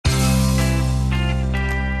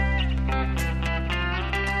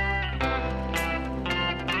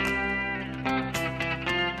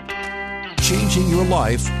changing your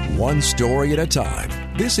life one story at a time.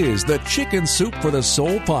 This is the Chicken Soup for the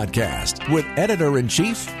Soul podcast with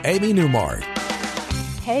Editor-in-Chief Amy Newmark.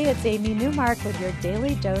 Hey, it's Amy Newmark with your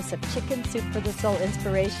daily dose of Chicken Soup for the Soul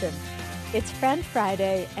inspiration. It's Friend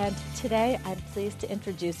Friday, and today I'm pleased to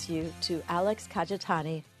introduce you to Alex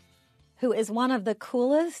Kajitani, who is one of the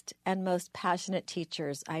coolest and most passionate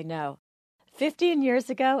teachers I know. 15 years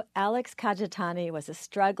ago, Alex Kajitani was a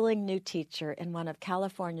struggling new teacher in one of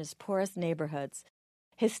California's poorest neighborhoods.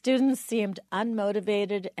 His students seemed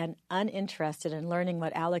unmotivated and uninterested in learning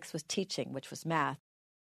what Alex was teaching, which was math.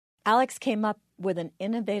 Alex came up with an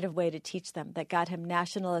innovative way to teach them that got him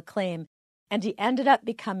national acclaim, and he ended up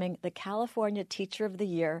becoming the California Teacher of the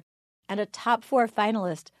Year and a top 4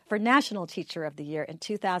 finalist for National Teacher of the Year in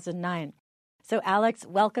 2009. So, Alex,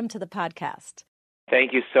 welcome to the podcast.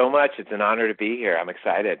 Thank you so much. It's an honor to be here. I'm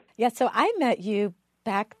excited. Yeah, so I met you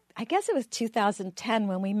back, I guess it was 2010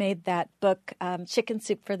 when we made that book, Chicken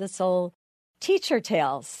Soup for the Soul, Teacher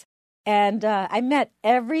Tales. And I met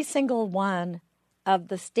every single one of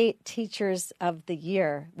the State Teachers of the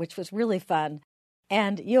Year, which was really fun.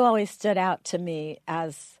 And you always stood out to me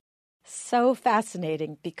as so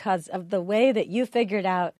fascinating because of the way that you figured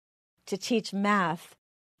out to teach math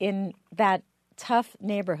in that tough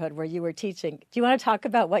neighborhood where you were teaching. Do you want to talk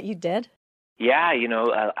about what you did? Yeah,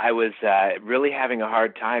 I was really having a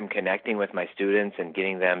hard time connecting with my students and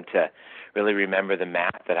getting them to really remember the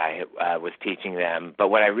math that I was teaching them. But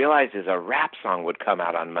what I realized is a rap song would come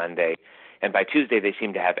out on Monday, and by Tuesday they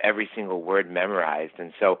seemed to have every single word memorized.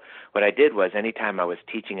 And so what I did was anytime I was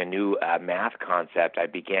teaching a new math concept, I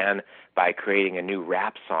began by creating a new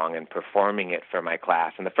rap song and performing it for my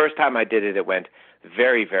class. And the first time I did it, it went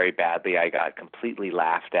very, very badly. I got completely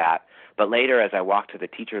laughed at. But later, as I walked to the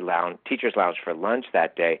teacher's lounge for lunch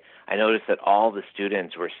that day, I noticed that all the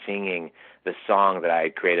students were singing the song that I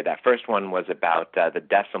had created. That first one was about the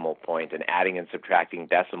decimal point and adding and subtracting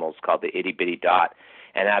decimals called the itty bitty dot.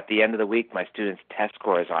 And at the end of the week, my students' test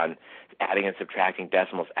scores on adding and subtracting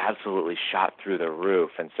decimals absolutely shot through the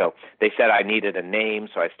roof. And so they said I needed a name,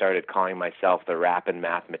 so I started calling myself the Rappin'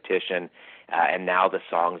 Mathematician. And now the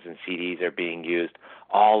songs and CDs are being used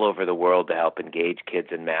all over the world to help engage kids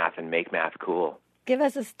in math and make math cool. Give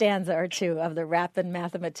us a stanza or two of the Rappin'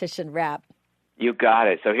 Mathematician rap. You got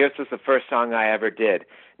it. So here's just the first song I ever did.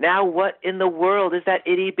 Now what in the world is that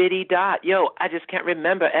itty-bitty dot? Yo, I just can't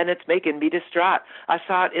remember, and it's making me distraught. I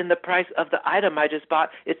saw it in the price of the item I just bought.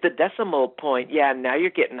 It's the decimal point. Yeah, now you're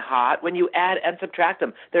getting hot. When you add and subtract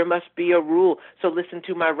them, there must be a rule. So listen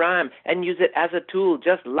to my rhyme and use it as a tool.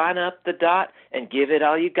 Just line up the dot and give it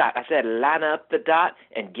all you got. I said line up the dot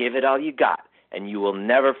and give it all you got, and you will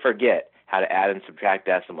never forget how to add and subtract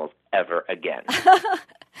decimals ever again.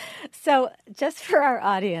 So just for our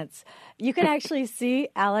audience, you can actually see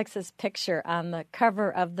Alex's picture on the cover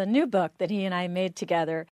of the new book that he and I made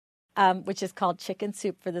together, which is called Chicken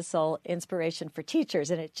Soup for the Soul, Inspiration for Teachers.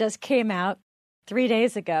 And it just came out 3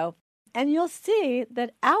 days ago. And you'll see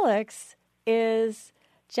that Alex is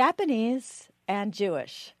Japanese and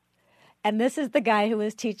Jewish. And this is the guy who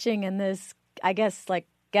was teaching in this, I guess, like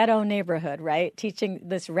ghetto neighborhood, right? Teaching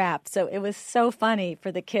this rap. So it was so funny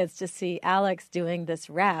for the kids to see Alex doing this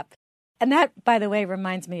rap. And that, by the way,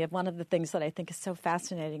 reminds me of one of the things that I think is so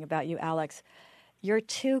fascinating about you, Alex. Your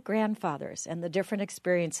 2 grandfathers and the different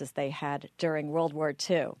experiences they had during World War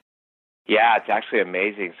II. Yeah, it's actually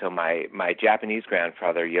amazing. So my Japanese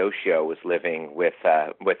grandfather, Yoshio, was living with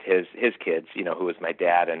his kids, who was my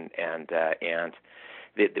dad and aunt.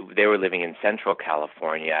 They were living in Central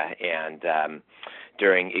California, and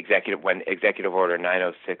when Executive Order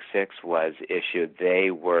 9066 was issued, they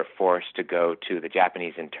were forced to go to the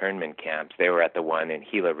Japanese internment camps. They were at the one in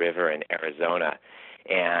Gila River in Arizona.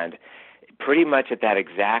 And pretty much at that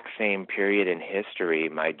exact same period in history,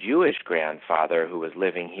 my Jewish grandfather, who was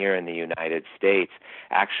living here in the United States,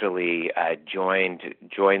 actually joined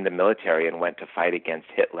the military and went to fight against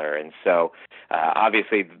Hitler. And so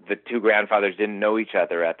obviously the 2 grandfathers didn't know each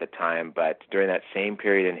other at the time, but during that same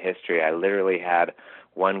period in history, I literally had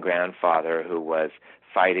one grandfather who was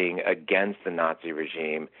fighting against the Nazi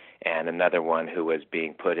regime and another one who was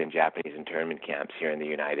being put in Japanese internment camps here in the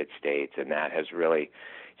United States. And that has really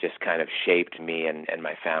just kind of shaped me and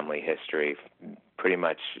my family history pretty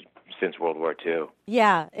much since World War II.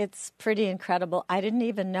 Yeah, it's pretty incredible. I didn't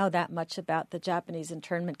even know that much about the Japanese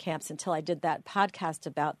internment camps until I did that podcast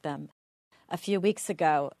about them a few weeks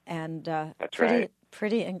ago. And That's right.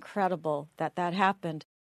 Pretty incredible that happened.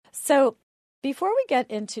 So before we get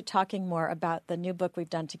into talking more about the new book we've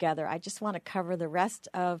done together, I just want to cover the rest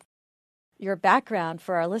of your background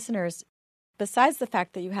for our listeners. Besides the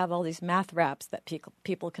fact that you have all these math raps that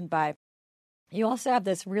people can buy, You also have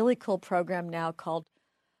this really cool program now called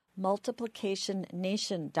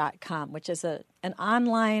multiplicationnation.com, which is an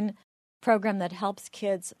online program that helps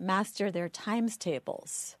kids master their times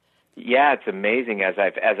tables. Yeah, it's amazing. As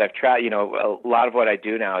I've traveled, a lot of what I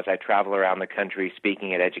do now is I travel around the country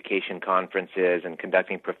speaking at education conferences and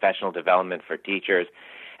conducting professional development for teachers.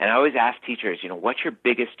 And I always ask teachers, what's your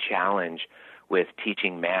biggest challenge with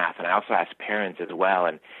teaching math? And I also ask parents as well.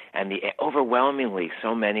 And overwhelmingly,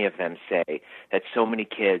 so many of them say that so many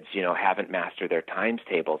kids, haven't mastered their times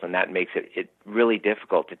tables, and that makes it really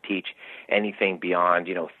difficult to teach anything beyond,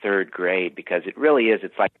 third grade, because it really is,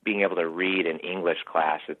 it's like being able to read in English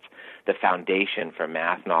class. It's the foundation for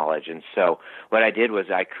math knowledge. And so what I did was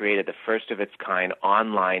I created the first of its kind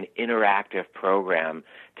online interactive program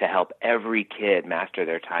to help every kid master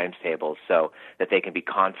their times tables so that they can be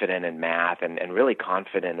confident in math and really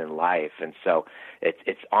confident in life. And so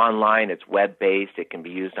it's online, it's web-based, it can be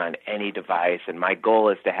used on any device, and my goal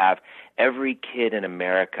is to have every kid in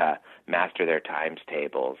America master their times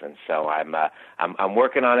tables. And so I'm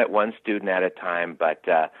working on it one student at a time, but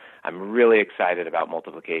I'm really excited about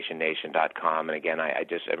multiplicationnation.com. And again,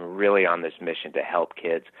 I'm really on this mission to help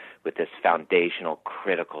kids with this foundational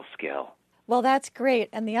critical skill. Well, that's great.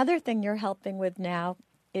 And the other thing you're helping with now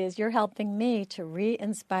is you're helping me to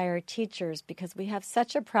re-inspire teachers, because we have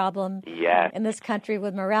such a problem in this country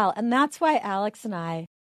with morale. And that's why Alex and I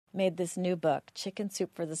made this new book, Chicken Soup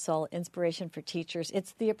for the Soul, Inspiration for Teachers.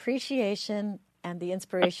 It's the appreciation and the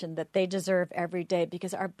inspiration that they deserve every day,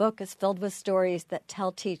 because our book is filled with stories that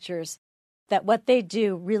tell teachers that what they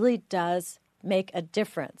do really does make a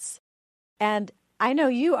difference. And I know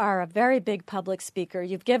you are a very big public speaker.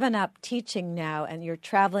 You've given up teaching now, and you're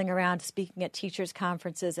traveling around speaking at teachers'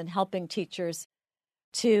 conferences and helping teachers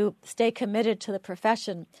to stay committed to the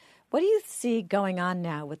profession. What do you see going on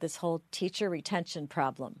now with this whole teacher retention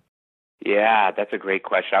problem? Yeah, that's a great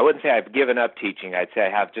question. I wouldn't say I've given up teaching. I'd say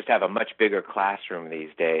I have a much bigger classroom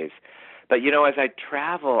these days. But, as I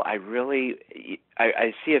travel, I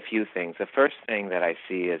see a few things. The first thing that I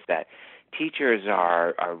see is that teachers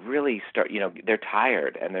are really they're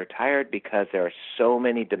tired, and they're tired because there are so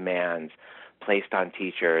many demands placed on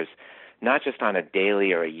teachers, not just on a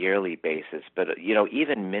daily or a yearly basis, but,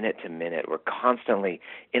 even minute to minute. We're constantly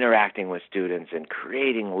interacting with students and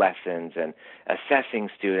creating lessons and assessing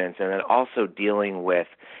students, and then also dealing with,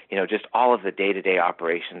 just all of the day-to-day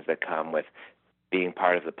operations that come with being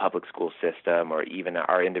part of the public school system or even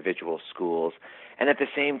our individual schools. And at the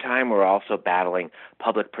same time, we're also battling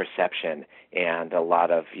public perception and a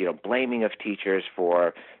lot of, blaming of teachers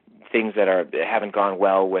for things that haven't gone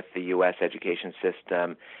well with the U.S. education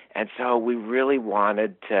system. And so we really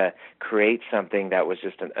wanted to create something that was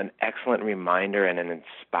just an excellent reminder and an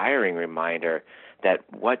inspiring reminder that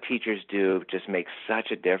what teachers do just makes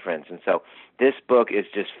such a difference. And so this book is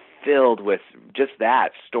just filled with just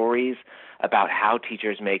that, stories about how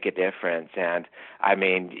teachers make a difference. And I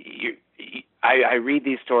mean, I read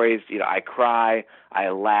these stories, I cry, I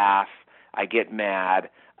laugh, I get mad,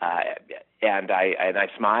 and I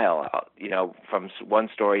smile, from one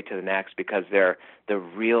story to the next, because they're the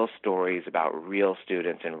real stories about real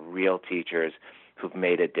students and real teachers who've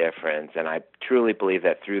made a difference. And I truly believe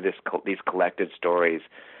that through these collected stories,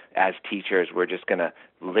 as teachers, we're just going to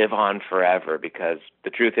live on forever, because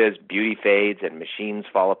the truth is beauty fades and machines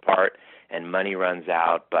fall apart and money runs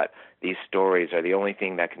out, but these stories are the only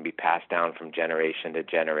thing that can be passed down from generation to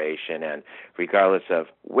generation. And regardless of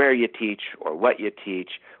where you teach or what you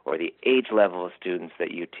teach or the age level of students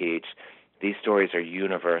that you teach, these stories are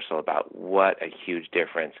universal about what a huge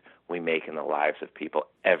difference we make in the lives of people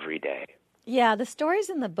every day. Yeah, the stories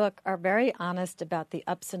in the book are very honest about the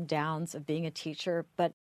ups and downs of being a teacher,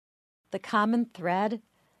 but the common thread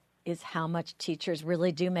is how much teachers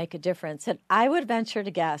really do make a difference. And I would venture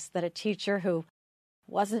to guess that a teacher who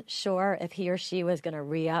wasn't sure if he or she was going to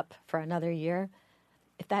re-up for another year,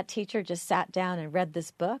 if that teacher just sat down and read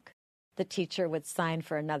this book, the teacher would sign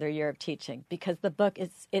for another year of teaching, because the book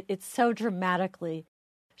it so dramatically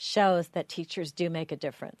shows that teachers do make a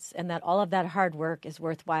difference and that all of that hard work is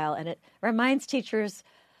worthwhile. And it reminds teachers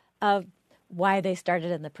of why they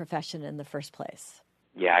started in the profession in the first place.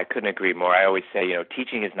 Yeah, I couldn't agree more. I always say,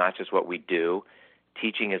 teaching is not just what we do.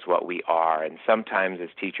 Teaching is what we are. And sometimes as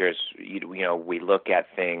teachers, we look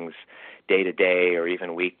at things, day to day or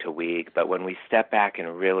even week to week. But when we step back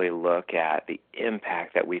and really look at the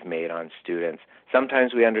impact that we've made on students,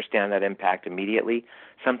 sometimes we understand that impact immediately.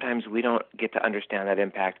 Sometimes we don't get to understand that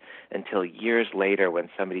impact until years later when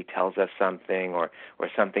somebody tells us something or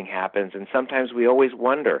something happens. And sometimes we always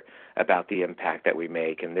wonder about the impact that we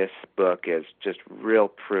make. And this book is just real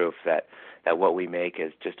proof that what we make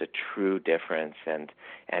is just a true difference. And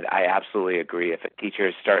I absolutely agree. If a teacher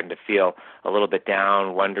is starting to feel a little bit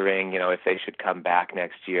down, wondering, if they should come back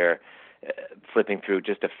next year, flipping through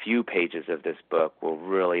just a few pages of this book will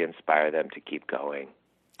really inspire them to keep going.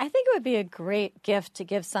 I think it would be a great gift to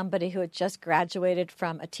give somebody who had just graduated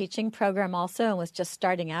from a teaching program also and was just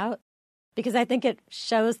starting out, because I think it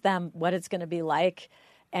shows them what it's going to be like.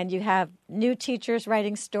 And you have new teachers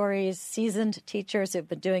writing stories, seasoned teachers who've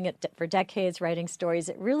been doing it for decades writing stories.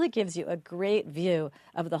 It really gives you a great view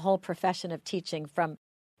of the whole profession of teaching from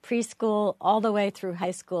preschool all the way through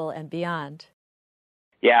high school and beyond.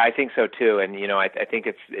 Yeah, I think so too. And, I think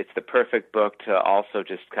it's the perfect book to also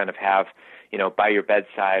just kind of have, by your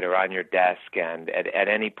bedside or on your desk. And at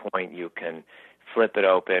any point you can flip it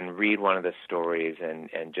open, read one of the stories, and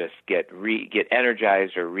just get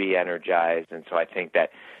energized or re-energized. And so I think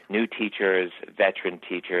that new teachers, veteran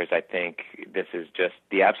teachers, I think this is just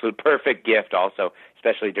the absolute perfect gift also,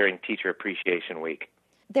 especially during Teacher Appreciation Week.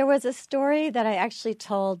 There was a story that I actually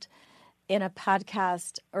told in a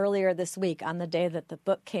podcast earlier this week on the day that the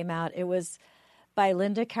book came out. It was by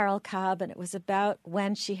Linda Carroll Cobb, and it was about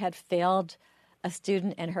when she had failed a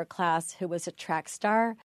student in her class who was a track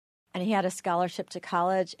star, and he had a scholarship to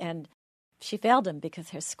college, and she failed him because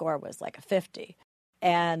his score was like a 50.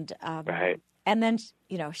 And right. And then,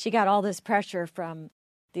 she got all this pressure from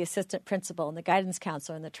the assistant principal and the guidance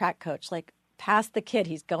counselor and the track coach, like, pass the kid.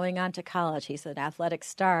 He's going on to college. He's an athletic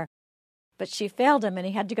star. But she failed him, and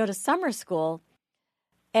he had to go to summer school.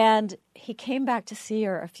 And he came back to see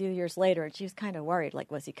her a few years later, and she was kind of worried, like,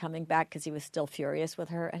 was he coming back because he was still furious with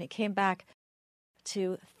her? And he came back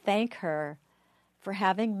to thank her for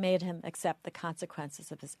having made him accept the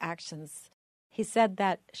consequences of his actions. He said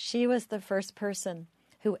that she was the first person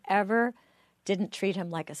who ever didn't treat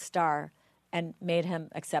him like a star and made him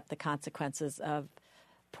accept the consequences of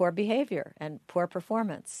poor behavior and poor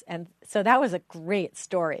performance. And so that was a great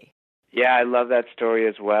story. Yeah, I love that story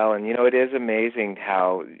as well. And, it is amazing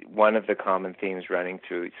how one of the common themes running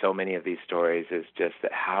through so many of these stories is just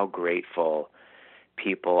that how grateful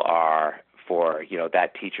people are for,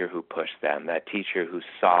 that teacher who pushed them, that teacher who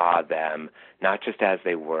saw them not just as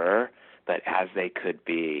they were, but as they could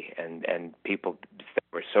be. And people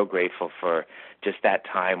were so grateful for just that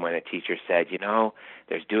time when a teacher said,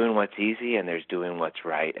 there's doing what's easy and there's doing what's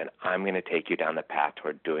right, and I'm going to take you down the path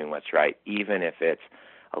toward doing what's right, even if it's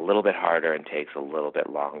a little bit harder and takes a little bit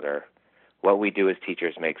longer. What we do as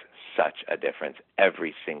teachers makes such a difference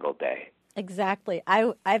every single day. Exactly.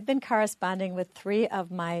 I've been corresponding with 3 of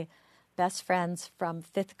my best friends from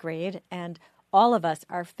 5th grade, and all of us,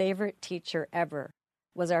 our favorite teacher ever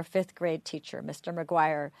was our 5th grade teacher, Mr.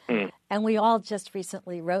 McGuire. And we all just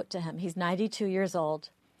recently wrote to him. He's 92 years old.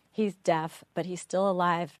 He's deaf, but he's still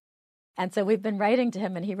alive. And so we've been writing to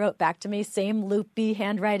him, and he wrote back to me, same loopy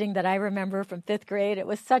handwriting that I remember from 5th grade. It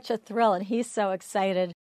was such a thrill, and he's so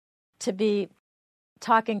excited to be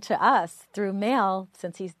talking to us through mail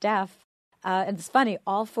since he's deaf. And it's funny,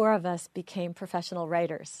 all 4 of us became professional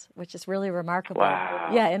writers, which is really remarkable. Wow.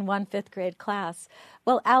 Yeah, in one 5th grade class.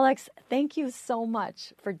 Well, Alex, thank you so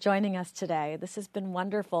much for joining us today. This has been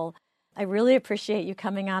wonderful. I really appreciate you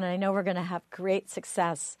coming on, and I know we're going to have great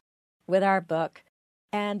success with our book.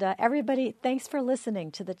 And everybody, thanks for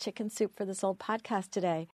listening to the Chicken Soup for the Soul podcast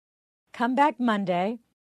today. Come back Monday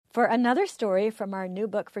for another story from our new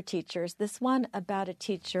book for teachers, this one about a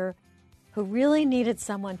teacher who really needed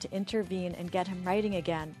someone to intervene and get him writing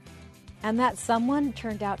again. And that someone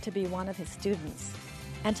turned out to be one of his students.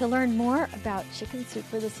 And to learn more about Chicken Soup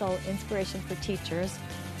for the Soul Inspiration for Teachers,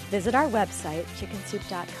 visit our website,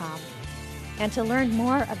 chickensoup.com. And to learn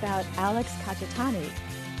more about Alex Khachatani,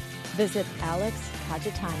 visit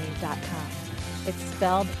alexkhachatani.com. It's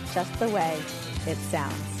spelled just the way it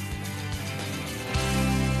sounds.